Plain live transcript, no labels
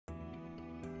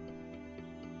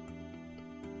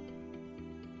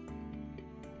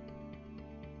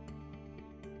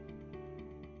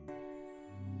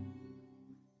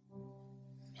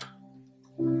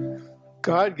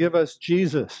God, give us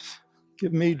Jesus.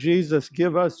 Give me Jesus.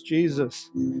 Give us Jesus.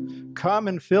 Come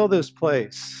and fill this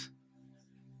place.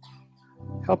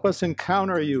 Help us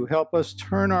encounter you. Help us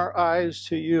turn our eyes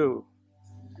to you.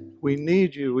 We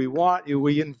need you. We want you.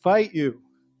 We invite you.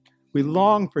 We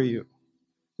long for you.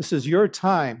 This is your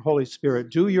time, Holy Spirit.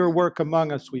 Do your work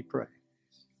among us, we pray.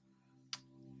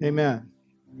 Amen.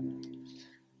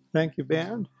 Thank you,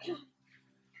 band.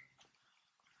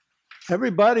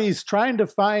 Everybody's trying to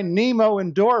find Nemo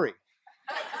and Dory.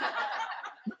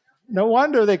 No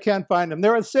wonder they can't find them.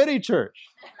 They're at City Church.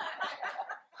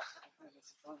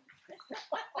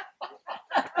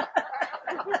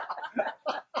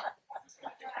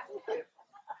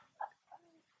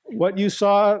 What you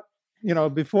saw,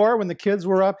 before when the kids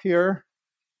were up here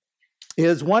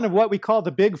is one of what we call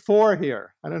the Big Four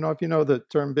here. I don't know if you know the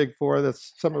term Big Four.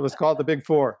 That's some of us call it the Big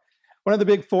Four. One of the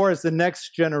Big Four is the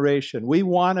next generation. We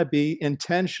want to be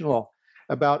intentional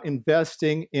about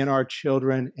investing in our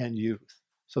children and youth.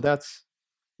 So that's,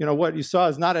 what you saw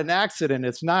is not an accident.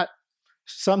 It's not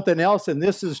something else, and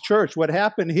this is church. What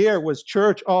happened here was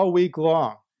church all week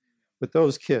long with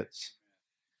those kids.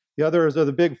 The others are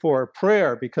the Big Four.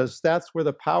 Prayer, because that's where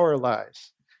the power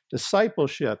lies.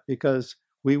 Discipleship, because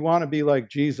we want to be like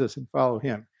Jesus and follow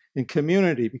him. And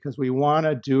community, because we want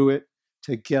to do it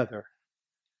together.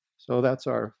 So that's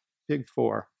our Big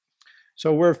Four.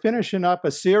 So we're finishing up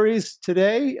a series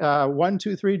today, 1,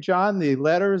 2, 3 John, the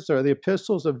letters or the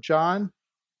epistles of John.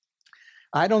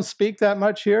 I don't speak that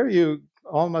much here. You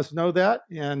all must know that.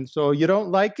 And so you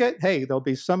don't like it? Hey, there'll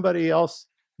be somebody else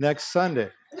next Sunday.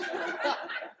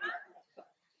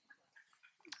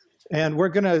 And we're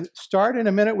going to start in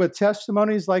a minute with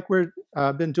testimonies like we've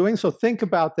been doing. So think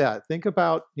about that. Think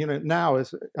about, now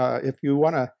if you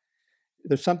want to,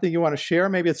 there's something you want to share.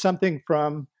 Maybe it's something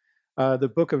from the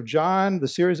book of John, the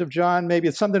series of John. Maybe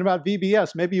it's something about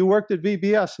VBS. Maybe you worked at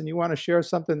VBS and you want to share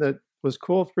something that was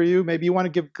cool for you. Maybe you want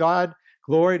to give God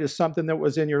glory to something that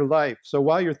was in your life. So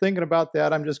while you're thinking about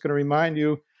that, I'm just going to remind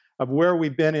you of where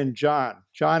we've been in John.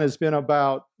 John has been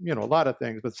about, a lot of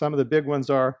things, but some of the big ones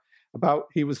are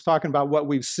he was talking about what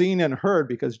we've seen and heard,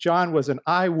 because John was an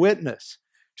eyewitness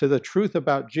to the truth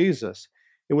about Jesus.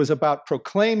 It was about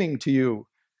proclaiming to you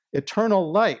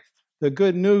eternal life, the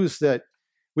good news that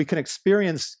we can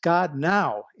experience God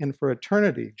now and for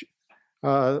eternity.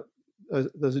 The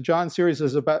John series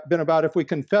has been about if we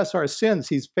confess our sins,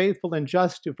 he's faithful and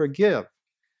just to forgive,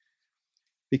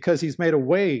 because he's made a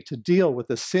way to deal with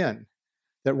the sin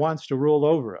that wants to rule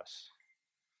over us.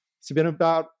 It's been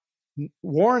about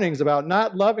warnings about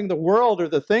not loving the world or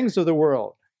the things of the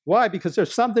world. Why? Because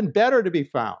there's something better to be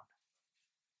found.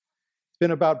 It's been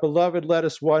about, beloved, let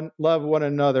us love one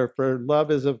another, for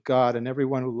love is of God, and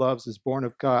everyone who loves is born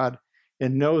of God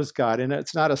and knows God. And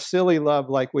it's not a silly love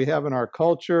like we have in our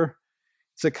culture.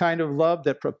 It's a kind of love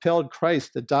that propelled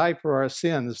Christ to die for our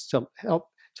sins,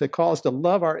 to call us to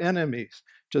love our enemies,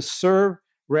 to serve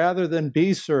rather than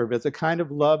be served. It's a kind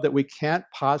of love that we can't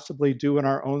possibly do in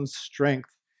our own strength.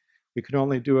 We can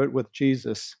only do it with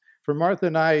Jesus. For Martha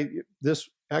and I, these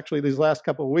last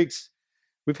couple of weeks,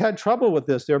 we've had trouble with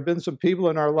this. There have been some people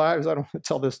in our lives, I don't want to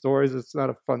tell the stories, it's not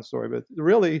a fun story, but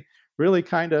really, really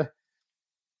kind of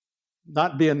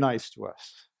not being nice to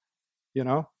us,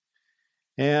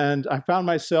 And I found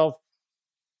myself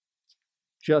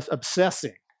just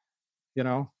obsessing,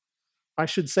 I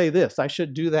should say this, I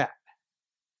should do that.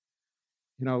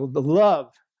 The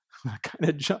love, kind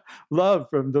of love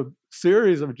from the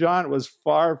series of John was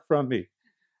far from me.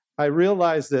 I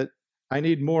realized that I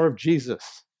need more of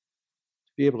Jesus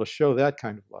to be able to show that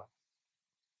kind of love.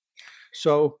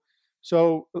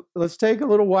 So let's take a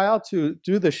little while to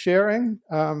do the sharing,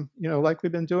 like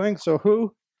we've been doing.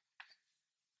 So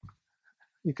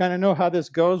you kind of know how this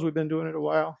goes. We've been doing it a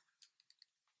while.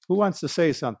 Who wants to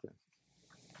say something?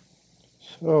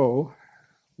 So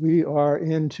we are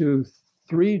into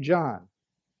 3 John.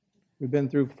 We've been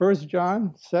through 1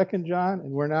 John, 2 John,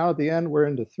 and we're now at the end. We're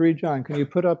into 3 John. Can you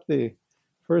put up the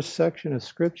first section of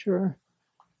Scripture?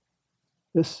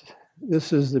 This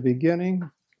is the beginning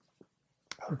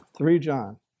of 3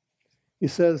 John. He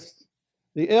says,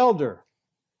 the elder,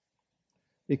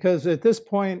 because at this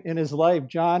point in his life,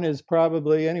 John is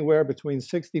probably anywhere between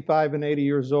 65 and 80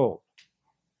 years old.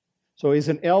 So he's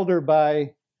an elder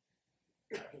by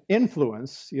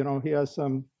influence. He has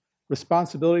some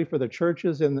responsibility for the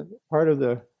churches in the part of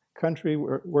the country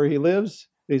where he lives.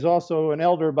 He's also an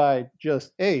elder by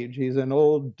just age. He's an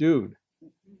old dude.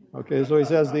 Okay, so he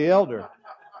says the elder.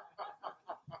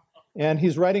 And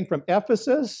he's writing from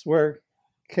Ephesus, where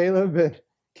Caleb and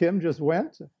Kim just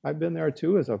went. I've been there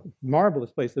too. It's a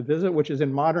marvelous place to visit, which is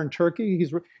in modern Turkey.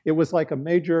 It was like a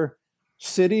major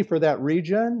city for that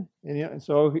region. And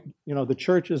so, the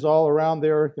church is all around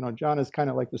there. John is kind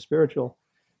of like the spiritual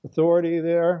authority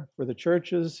there for the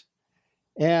churches.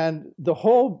 And the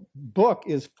whole book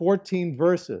is 14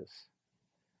 verses.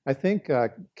 I think,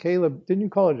 Caleb, didn't you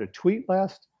call it a tweet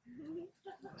last?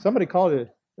 Somebody called it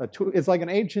a tweet. It's like an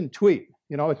ancient tweet.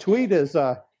 A tweet is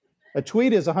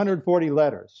 140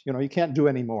 letters. You can't do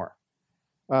any more.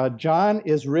 John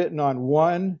is written on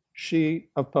one sheet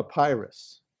of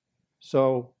papyrus.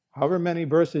 So however many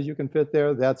verses you can fit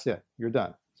there, that's it. You're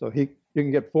done. So you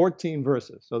can get 14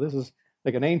 verses. So this is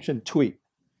like an ancient tweet.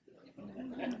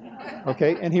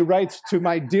 Okay, and he writes, to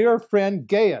my dear friend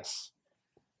Gaius,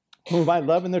 whom I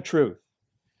love in the truth.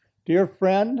 Dear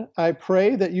friend, I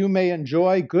pray that you may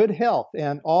enjoy good health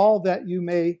and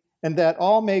that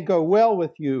all may go well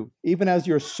with you, even as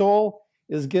your soul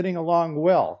is getting along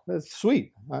well. That's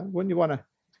sweet. Huh? Wouldn't you want to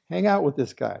hang out with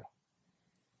this guy?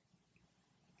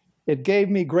 It gave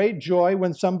me great joy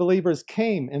when some believers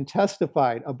came and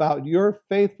testified about your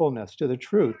faithfulness to the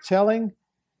truth, telling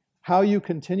how you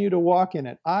continue to walk in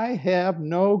it. I have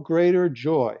no greater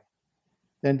joy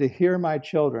than to hear my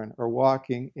children are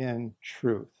walking in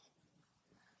truth.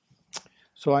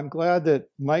 So I'm glad that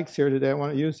Mike's here today. I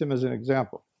want to use him as an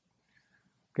example.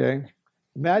 Okay?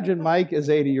 Imagine Mike is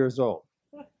 80 years old.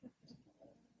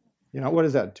 What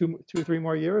is that? 3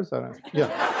 more years? I don't know.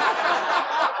 Yeah.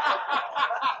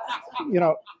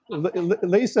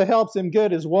 Lisa helps him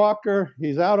get his walker.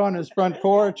 He's out on his front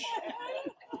porch.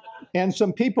 And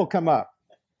some people come up,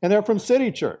 and they're from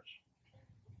City Church.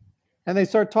 And they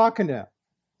start talking to him.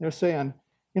 They're saying,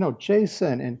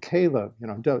 Jason and Caleb,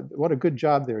 what a good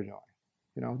job they're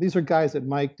doing. These are guys that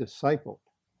Mike discipled,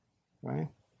 right?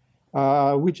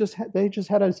 They just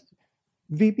had a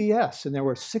VBS, and there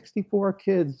were 64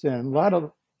 kids, and a lot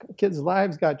of kids'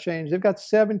 lives got changed. They've got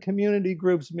 7 community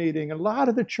groups meeting. A lot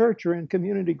of the church are in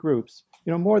community groups,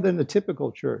 more than the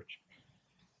typical church.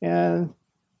 And,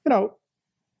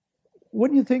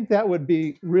 wouldn't you think that would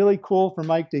be really cool for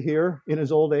Mike to hear in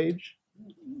his old age?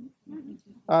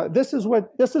 This is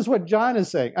what John is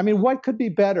saying. I mean, what could be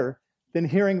better than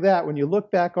hearing that when you look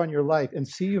back on your life and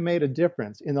see you made a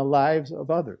difference in the lives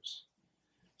of others?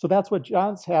 So that's what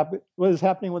is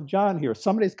happening with John here.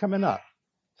 Somebody's coming up.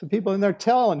 Some people, and they're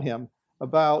telling him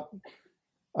about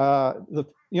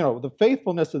the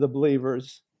faithfulness of the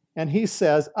believers. And he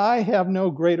says, I have no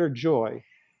greater joy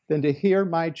than to hear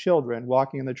my children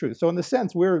walking in the truth. So in the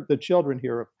sense, we're the children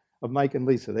here of Mike and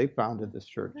Lisa. They founded this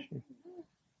church.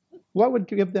 What would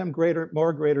give them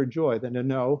more greater joy than to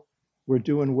know we're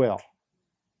doing well?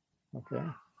 Okay.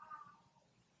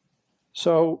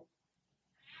 So,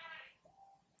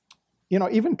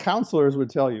 even counselors would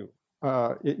tell you,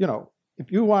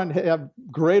 if you want to have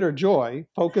greater joy,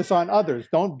 focus on others.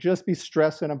 Don't just be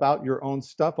stressing about your own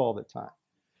stuff all the time.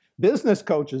 Business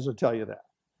coaches will tell you that.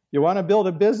 You want to build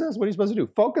a business? What are you supposed to do?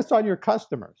 Focus on your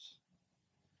customers.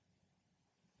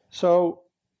 So,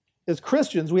 as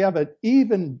Christians, we have an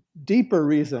even deeper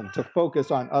reason to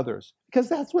focus on others, because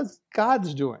that's what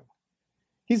God's doing.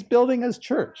 He's building his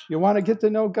church. You want to get to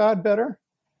know God better?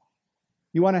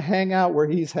 You want to hang out where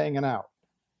he's hanging out.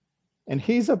 And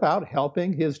he's about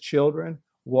helping his children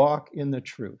walk in the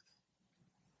truth.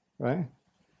 Right?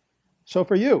 So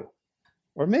for you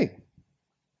or me,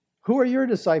 who are your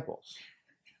disciples?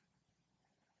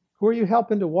 Who are you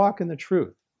helping to walk in the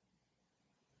truth?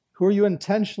 Who are you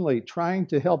intentionally trying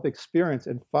to help experience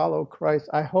and follow Christ?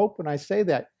 I hope when I say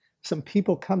that, some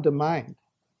people come to mind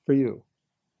for you.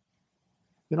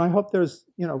 I hope there's,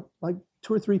 like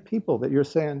 2 or 3 people that you're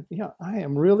saying, I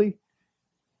am really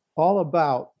all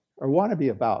about, or want to be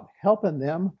about, helping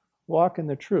them walk in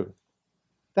the truth.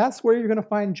 That's where you're going to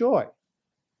find joy,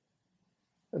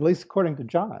 at least according to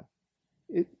John.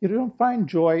 You don't find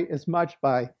joy as much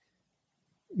by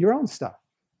your own stuff,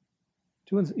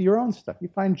 doing your own stuff. You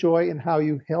find joy in how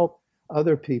you help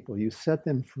other people. You set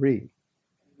them free.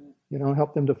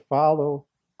 Help them to follow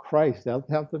Christ. Help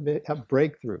them have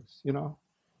breakthroughs.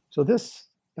 So this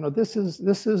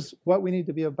is what we need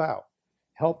to be about,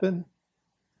 helping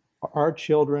our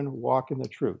children walk in the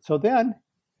truth. So then,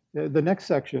 the next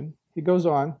section, he goes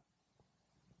on.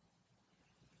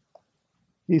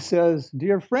 He says,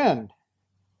 dear friend,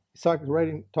 he's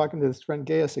talking to his friend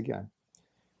Gaius again.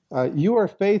 You are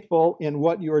faithful in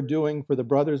what you are doing for the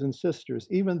brothers and sisters,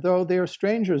 even though they are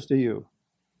strangers to you.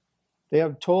 They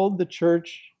have told the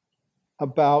church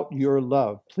about your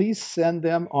love. Please send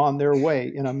them on their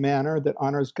way in a manner that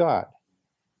honors God.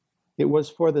 It was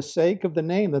for the sake of the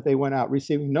name that they went out,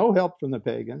 receiving no help from the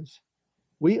pagans.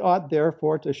 We ought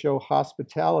therefore to show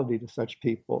hospitality to such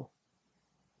people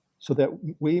so that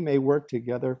we may work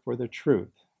together for the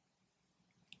truth.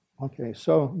 Okay,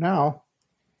 so now,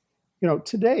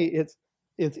 today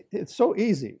it's so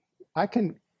easy.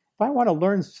 If I want to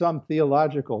learn some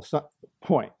theological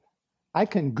point, I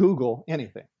can Google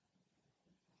anything.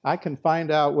 I can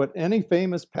find out what any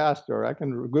famous pastor, I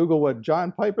can Google what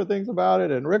John Piper thinks about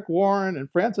it, and Rick Warren, and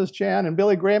Francis Chan, and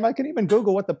Billy Graham. I can even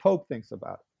Google what the Pope thinks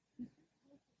about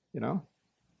it.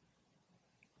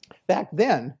 Back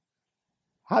then,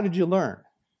 how did you learn?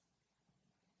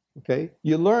 Okay,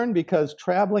 you learn because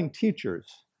traveling teachers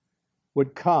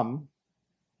would come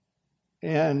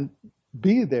and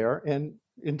be there and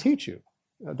teach you.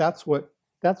 That's what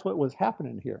was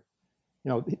happening here.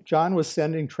 John was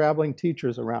sending traveling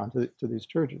teachers around to these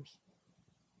churches.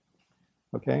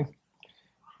 Okay,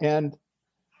 and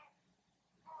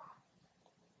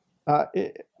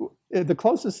the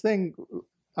closest thing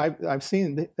I've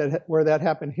seen where that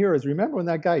happened here is, remember when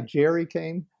that guy Jerry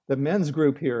came? The men's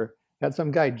group here had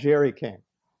some guy Jerry came,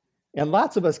 and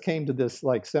lots of us came to this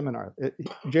seminar.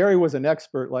 Jerry was an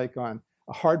expert on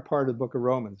a hard part of the book of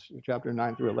Romans, chapter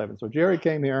 9 through 11. So Jerry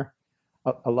came here.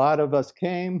 A lot of us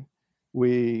came.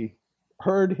 We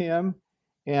heard him,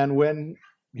 and when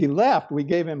he left, we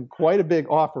gave him quite a big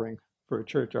offering for a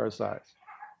church our size.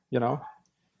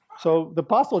 So the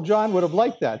Apostle John would have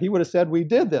liked that. He would have said, "We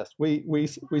did this. We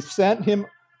sent him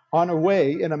on a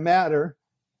way in a manner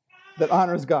that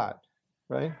honors God,"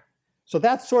 right? So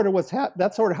that's sort of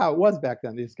how it was back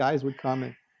then. These guys would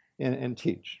come and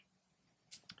teach.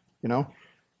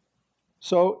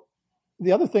 So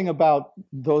the other thing about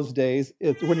those days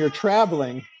is, when you're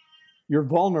traveling, you're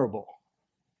vulnerable.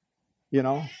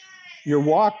 You're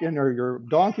walking, or your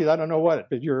donkey, I don't know what,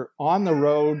 but you're on the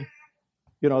road.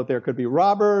 There could be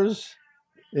robbers,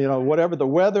 whatever the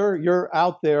weather, you're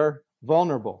out there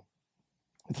vulnerable.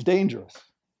 It's dangerous.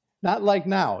 Not like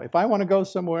now. If I want to go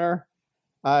somewhere,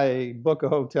 I book a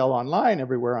hotel online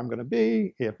everywhere I'm going to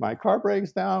be. If my car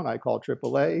breaks down, I call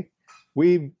AAA.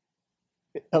 We've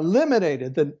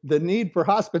eliminated the need for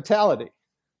hospitality.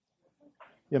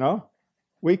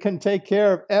 We can take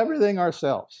care of everything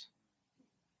ourselves.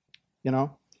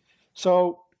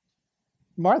 So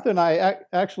Martha and I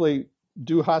actually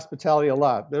do hospitality a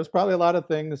lot. There's probably a lot of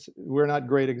things we're not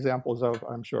great examples of,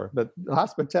 I'm sure, but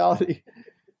hospitality,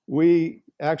 we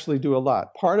actually do a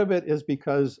lot. Part of it is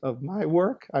because of my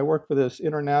work. I work for this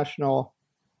international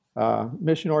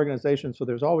mission organization, so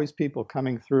there's always people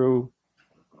coming through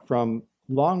from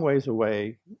long ways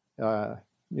away,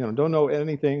 don't know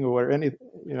anything, or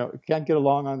can't get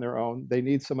along on their own. They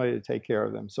need somebody to take care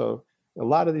of them. So a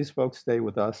lot of these folks stay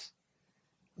with us.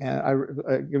 And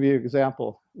I give you an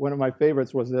example. One of my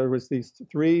favorites was, there was these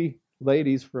 3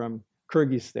 ladies from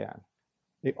Kyrgyzstan.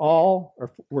 They all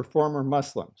were former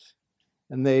Muslims.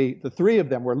 And the 3 of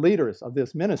them were leaders of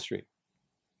this ministry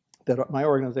that my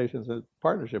organization is in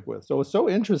partnership with. So it was so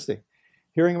interesting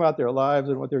hearing about their lives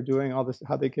and what they're doing, all this,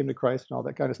 how they came to Christ and all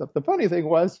that kind of stuff. The funny thing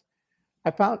was,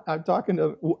 it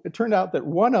turned out that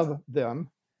one of them,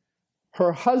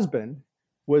 her husband,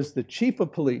 was the chief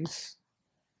of police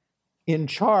in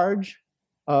charge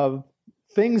of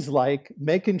things like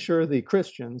making sure the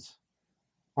Christians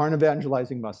aren't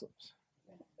evangelizing Muslims.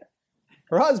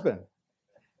 Her husband.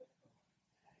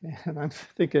 And I'm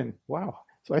thinking, wow.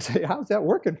 So I say, how's that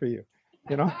working for you?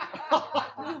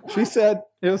 She said,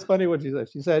 it was funny what she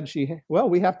said. She said, well,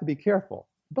 we have to be careful.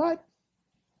 But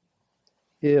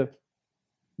if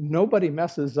nobody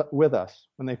messes with us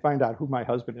when they find out who my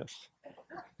husband is,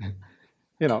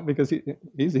 because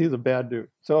he's a bad dude.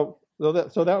 So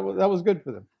that was good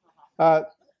for them.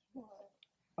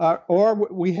 Or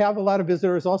we have a lot of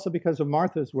visitors also because of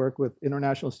Martha's work with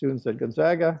international students at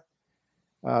Gonzaga.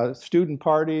 Student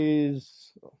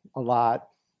parties, a lot.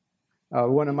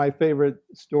 One of my favorite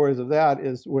stories of that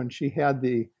is when she had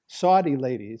the Saudi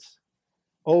ladies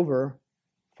over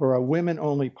for a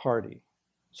women-only party,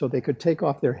 so they could take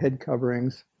off their head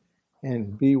coverings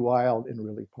and be wild and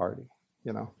really party.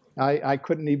 I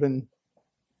couldn't even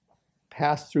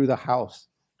pass through the house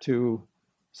to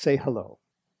say hello.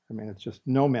 I mean, it's just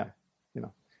no men,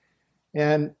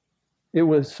 And it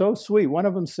was so sweet. One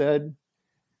of them said,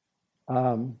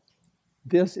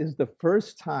 this is the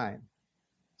first time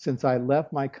since I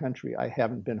left my country I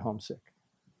haven't been homesick.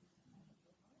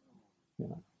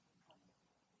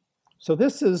 So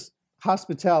this is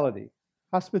hospitality.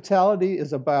 Hospitality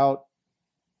is about,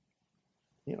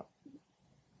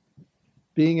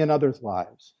 being in others'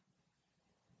 lives,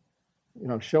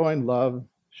 showing love,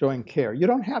 showing care. You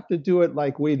don't have to do it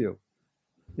like we do.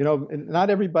 Not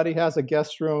everybody has a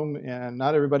guest room, and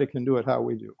not everybody can do it how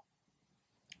we do.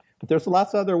 But there's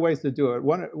lots of other ways to do it.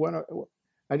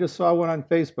 I just saw one on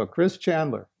Facebook. Chris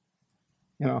Chandler,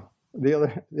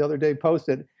 the other day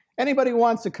posted, Anybody who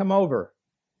wants to come over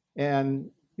and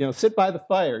sit by the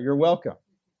fire, you're welcome.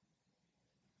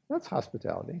 That's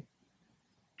hospitality.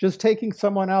 Just taking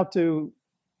someone out to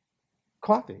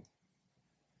coffee,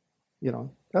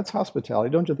 that's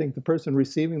hospitality. Don't you think the person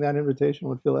receiving that invitation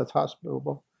would feel that's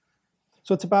hospitable?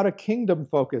 So it's about a kingdom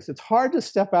focus. It's hard to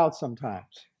step out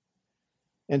sometimes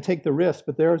and take the risk,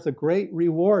 but there's a great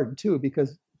reward too,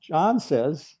 because John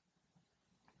says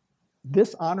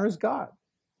this honors God.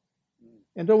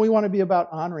 And don't we want to be about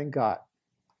honoring God?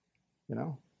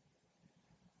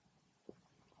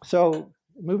 So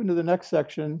moving to the next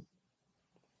section,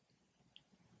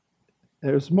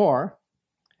 there's more.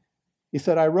 He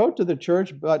said, I wrote to the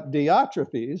church, but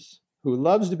Diotrephes, who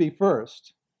loves to be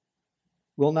first,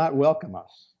 will not welcome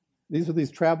us. These are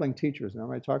these traveling teachers.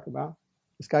 Remember I talked about?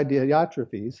 This guy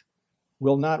Diotrephes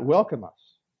will not welcome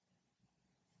us.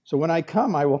 So when I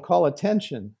come, I will call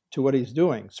attention to what he's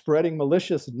doing, spreading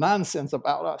malicious nonsense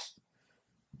about us.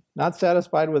 Not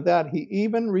satisfied with that, he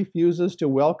even refuses to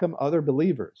welcome other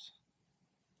believers.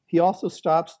 He also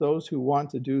stops those who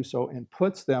want to do so and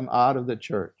puts them out of the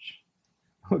church.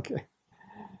 Okay.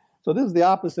 So this is the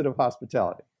opposite of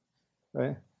hospitality,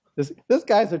 right? This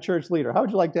guy's a church leader. How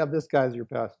would you like to have this guy as your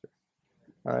pastor?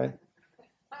 All right.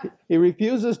 He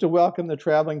refuses to welcome the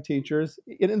traveling teachers.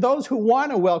 And those who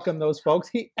want to welcome those folks,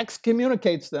 he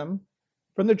excommunicates them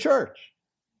from the church.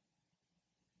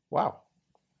 Wow.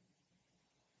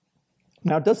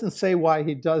 Now, it doesn't say why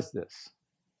he does this.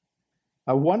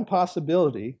 One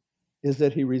possibility is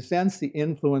that he resents the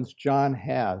influence John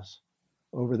has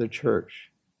over the church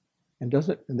and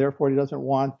therefore he doesn't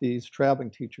want these traveling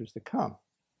teachers to come.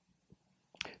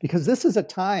 Because this is a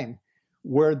time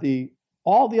where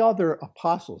all the other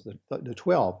apostles, the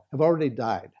 12, have already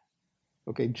died.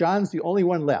 Okay, John's the only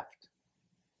one left.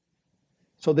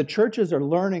 So the churches are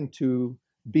learning to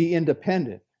be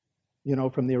independent,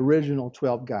 from the original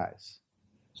 12 guys.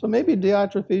 So maybe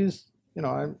Diotrephes,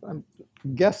 I'm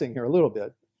guessing here a little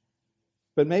bit,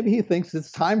 but maybe he thinks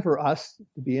it's time for us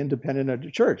to be independent of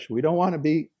the church. We don't want to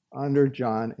be under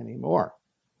John anymore.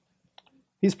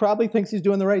 He probably thinks he's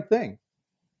doing the right thing.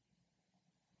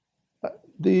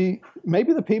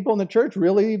 Maybe the people in the church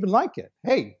really even like it.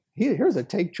 Hey, here's a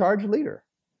take charge leader.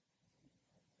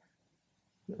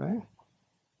 Right?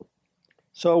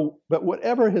 So, but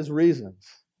whatever his reasons,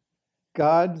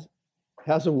 God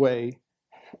has a way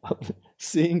of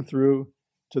seeing through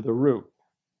to the root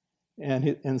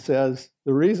and says,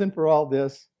 the reason for all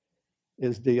this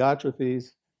is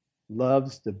Diotrephes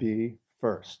loves to be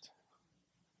first.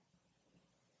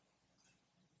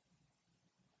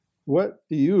 What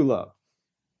do you love?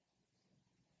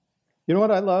 You know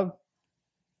what I love?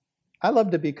 I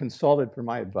love to be consulted for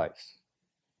my advice.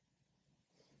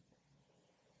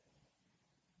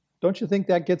 Don't you think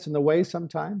that gets in the way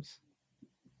sometimes?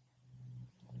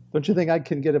 Don't you think I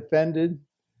can get offended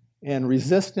and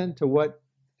resistant to what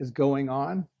is going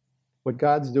on, what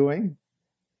God's doing,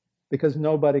 because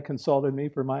nobody consulted me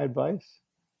for my advice?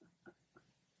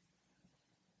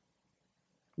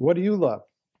 What do you love?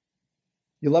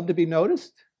 You love to be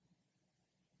noticed?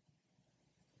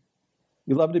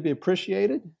 You love to be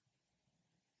appreciated?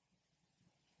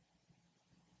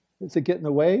 Does it get in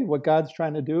the way what God's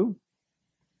trying to do?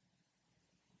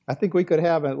 I think we could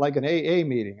have like an AA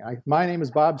meeting. My name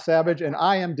is Bob Savage, and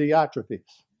I am Diotrephes.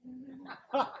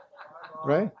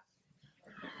 Right?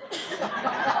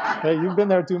 Hey, you've been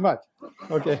there too much.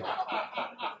 Okay.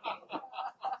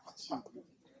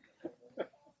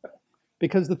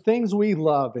 Because the things we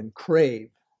love and crave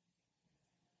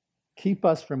keep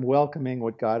us from welcoming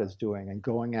what God is doing and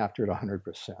going after it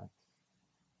 100%.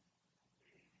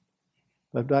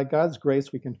 But by God's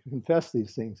grace, we can confess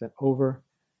these things and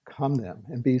overcome them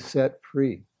and be set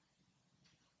free.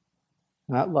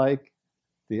 Not like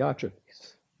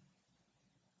Diotrephes.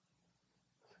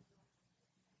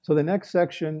 So the next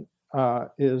section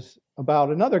is about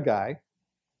another guy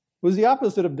who's the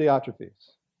opposite of Diotrephes. It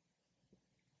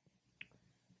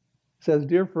says,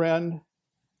 dear friend,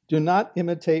 do not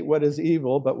imitate what is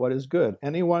evil, but what is good.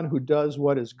 Anyone who does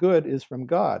what is good is from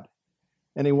God.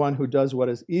 Anyone who does what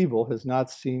is evil has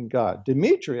not seen God.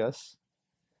 Demetrius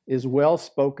is well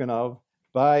spoken of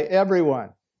by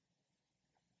everyone,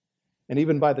 and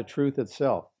even by the truth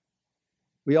itself.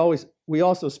 We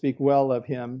also speak well of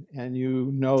him, and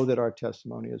you know that our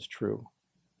testimony is true.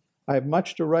 I have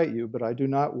much to write you, but I do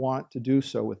not want to do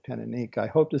so with pen and ink. I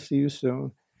hope to see you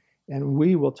soon, and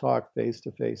we will talk face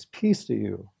to face. Peace to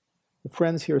you. The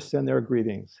friends here send their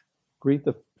greetings. Greet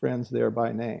the friends there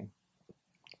by name.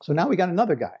 So now we got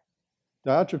another guy,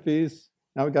 Diotrephes.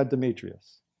 Now we got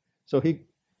Demetrius. So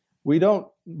we don't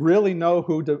really know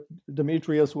who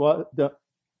Demetrius was.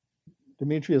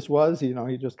 Demetrius was, he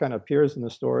just kind of appears in the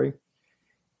story.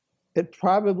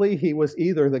 He was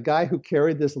either the guy who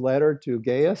carried this letter to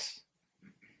Gaius,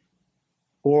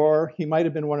 or he might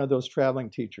have been one of those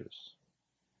traveling teachers.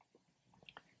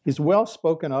 He's well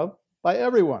spoken of by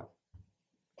everyone.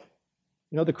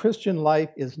 The Christian life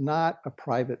is not a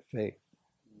private faith.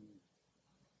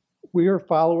 We are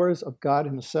followers of God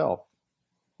himself.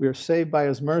 We are saved by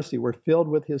his mercy. We're filled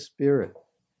with his Spirit.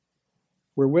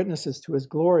 We're witnesses to his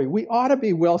glory. We ought to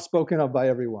be well spoken of by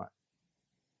everyone.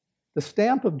 The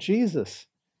stamp of Jesus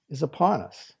is upon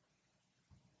us.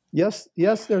 Yes,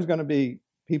 there's going to be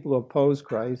people who oppose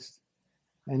Christ,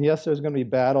 and yes, there's going to be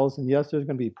battles, and yes, there's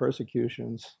going to be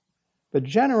persecutions. But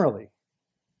generally,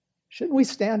 shouldn't we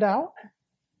stand out?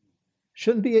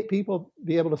 Shouldn't people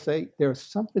be able to say there's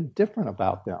something different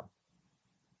about them?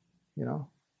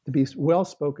 To be well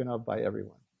spoken of by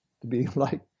everyone, to be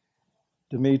like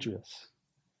Demetrius.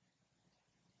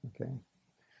 Okay,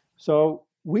 so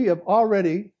we have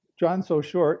already, John's so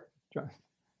short,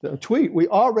 the tweet, we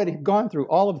already gone through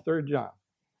all of 3 John.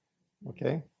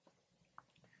 Okay,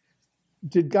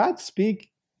 did God speak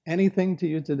anything to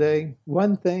you today?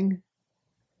 One thing?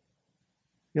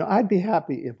 I'd be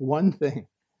happy if one thing,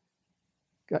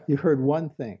 you heard one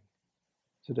thing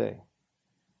today.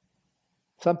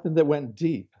 Something that went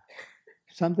deep.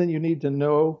 Something you need to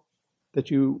know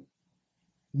that you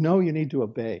need to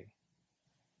obey.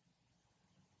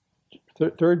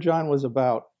 3 John was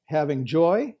about having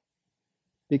joy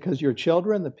because your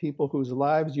children, the people whose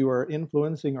lives you are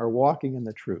influencing, are walking in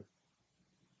the truth.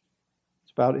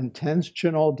 It's about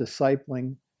intentional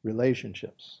discipling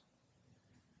relationships.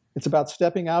 It's about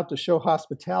stepping out to show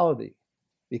hospitality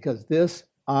because this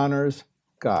honors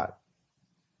God.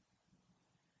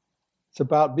 It's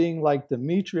about being like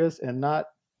Demetrius and not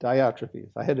Diotrephes.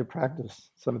 I had to practice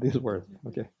some of these words.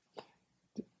 Okay.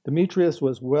 Demetrius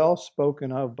was well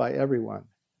spoken of by everyone.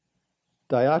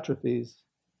 Diotrephes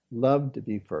loved to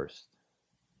be first.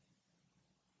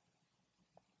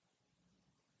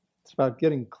 It's about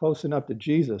getting close enough to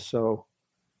Jesus so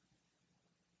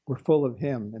we're full of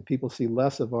him and people see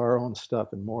less of our own stuff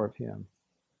and more of him.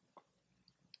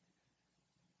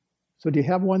 So do you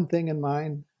have one thing in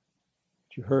mind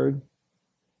that you heard?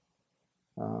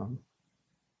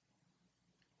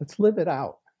 Let's live it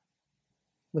out.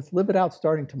 Let's live it out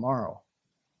starting tomorrow.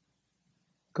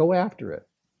 Go after it.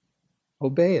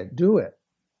 Obey it. Do it.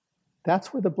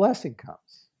 That's where the blessing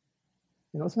comes.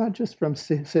 It's not just from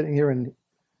sitting here and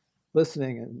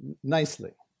listening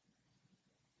nicely.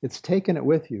 It's taking it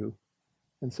with you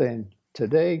and saying,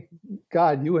 today,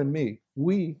 God, you and me,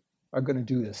 we are going to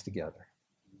do this together.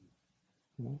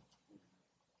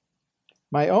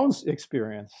 My own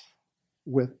experience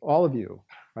with all of you,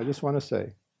 I just want to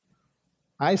say,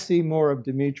 I see more of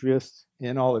Demetrius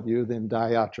in all of you than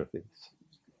Diotrephes.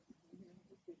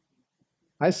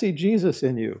 I see Jesus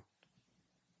in you,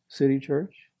 City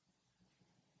Church.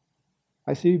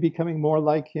 I see you becoming more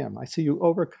like him. I see you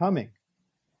overcoming,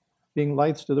 being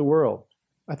lights to the world.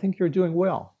 I think you're doing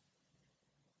well.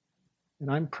 And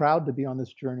I'm proud to be on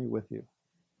this journey with you.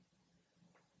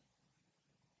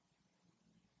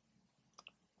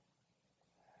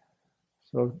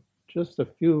 So just a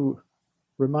few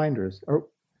reminders.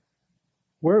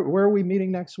 Where are we meeting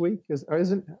next week?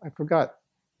 I forgot.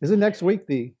 Isn't next week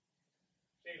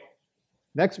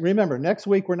remember, next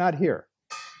week we're not here.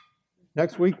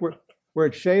 Next week we're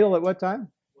at Shadle at what time?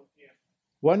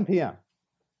 1 p.m.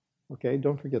 Okay,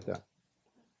 don't forget that.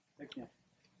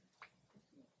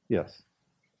 Yes.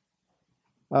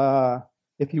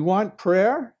 If you want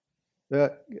prayer,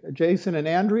 Jason and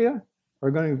Andrea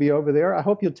are going to be over there. I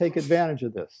hope you'll take advantage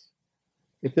of this.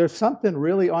 If there's something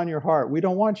really on your heart, we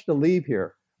don't want you to leave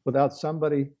here without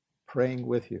somebody praying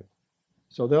with you.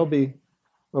 So they'll be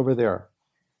over there.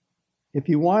 If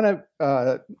you want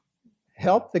to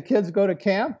help the kids go to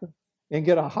camp and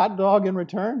get a hot dog in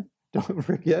return, don't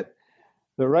forget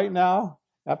that right now,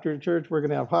 after church, we're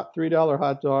going to have $3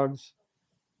 hot dogs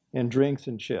and drinks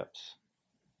and chips.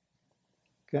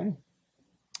 Okay?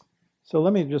 So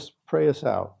let me just pray us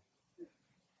out.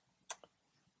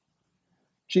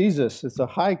 Jesus, it's a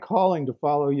high calling to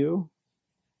follow you.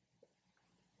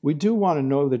 We do want to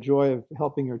know the joy of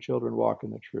helping your children walk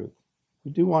in the truth.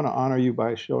 We do want to honor you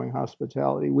by showing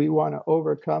hospitality. We want to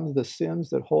overcome the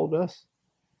sins that hold us,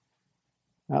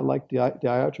 not like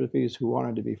Diotrephes who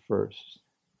wanted to be first.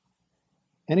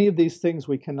 Any of these things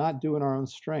we cannot do in our own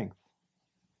strength.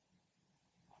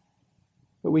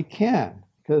 But we can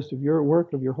because of your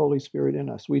work of your Holy Spirit in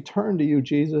us. We turn to you,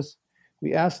 Jesus.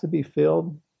 We ask to be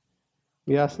filled.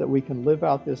 We ask that we can live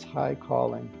out this high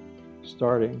calling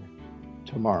starting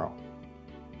tomorrow.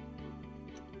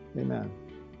 Amen.